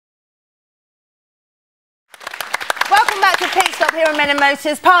back to Pitstop here on Men and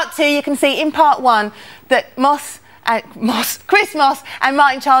Motors. Part 2, you can see in part 1 that Chris Moss and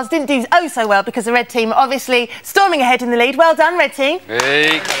Martin Charles didn't do so well because the red team are obviously storming ahead in the lead. Well done, red team.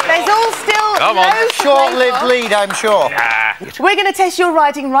 Hey. There's all still short-lived lead, I'm sure. Yeah. We're going to test your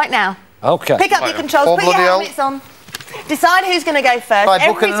riding right now. OK. Pick up your controls, put your helmets on. Decide who's going to go first.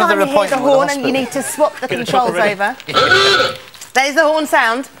 Every time you hear the horn, and you need to swap the controls over. There's the horn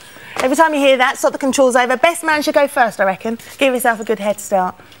sound. Every time you hear that, swap the controls over. Best man should go first, I reckon. Give yourself a good head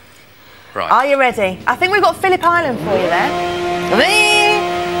start. Right. Are you ready? I think we've got Phillip Island for you there.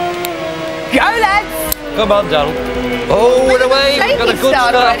 Go, lads! Come on, Daryll. Oh, and away. We've got a good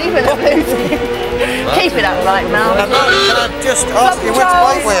start already for the blue team. Keep it up right now. Can I just ask you which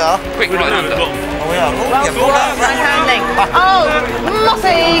bike we are? Quick right-hander. Oh, we are. Oh, you've got that. Right-handing. Oh,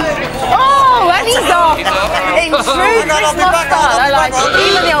 Mossy! Oh, and he's off. In true Chris Moss style. I like it.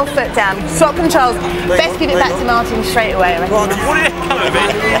 Even the old foot down. Swap controls. Best give it back to Martin straight away, I reckon. What did it come to me?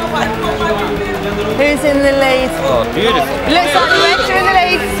 Who's in the lead? Oh, beautiful. Looks like the Reds are in the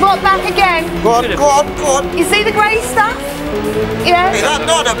lead. Swap back again. Go on, go on, go on. You see the grey stuff? Yeah. Hey, that's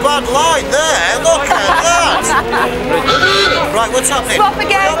not a bad line there. Look at that. Right, what's happening? Swap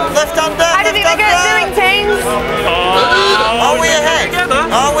again. Left hand down. How do you think they're doing, teams? Are we ahead?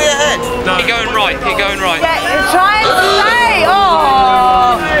 Are we ahead? No. Keep going right, keep going right. Yeah, try and stay.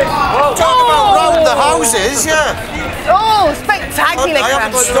 Oh. Talk about round the houses, yeah. Oh, spectacular I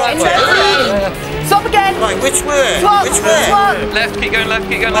haven't crash. stopped yet. Swap again. Right, which way? Swap, Which way? swap. Left, keep going left,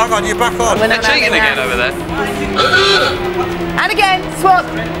 keep going left. Hang on, you're back on. We're They're not cheating having again that. over there. And again, swap.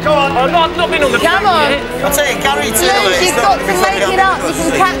 Go on. Oh, no, I've not been on the Come on. I'll tell you, Gary Taylor You've got to make it up. You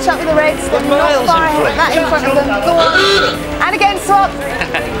can catch up with the Reds. They're not far ahead. That in front of them. Go on. And again, swap.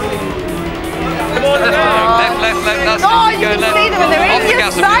 Left, that's Oh, it, you keep can going left. see them and they're in your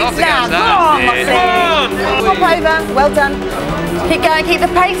off sights the gas, now. off the Go gas, on, Mossy. Swap over. Well done. Keep going. Keep the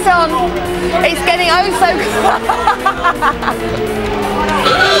pace on. It's getting so close.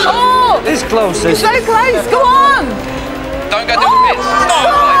 Oh! It's close, It's so close. Go on. Don't go down the pits.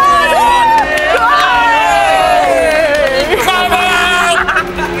 Come on!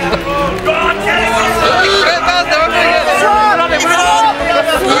 Go on, get it! Martin,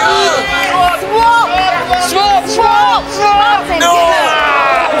 No!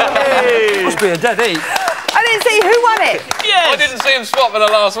 Must be a dead heat. I didn't see who won it. I didn't see him swap for the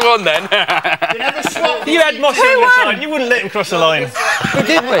last one then. You had Mossy Who on the won? side. You wouldn't let him cross the line. Who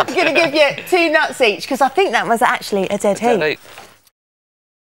did win? I'm going to give you 2 nuts each because I think that was actually a dead heat.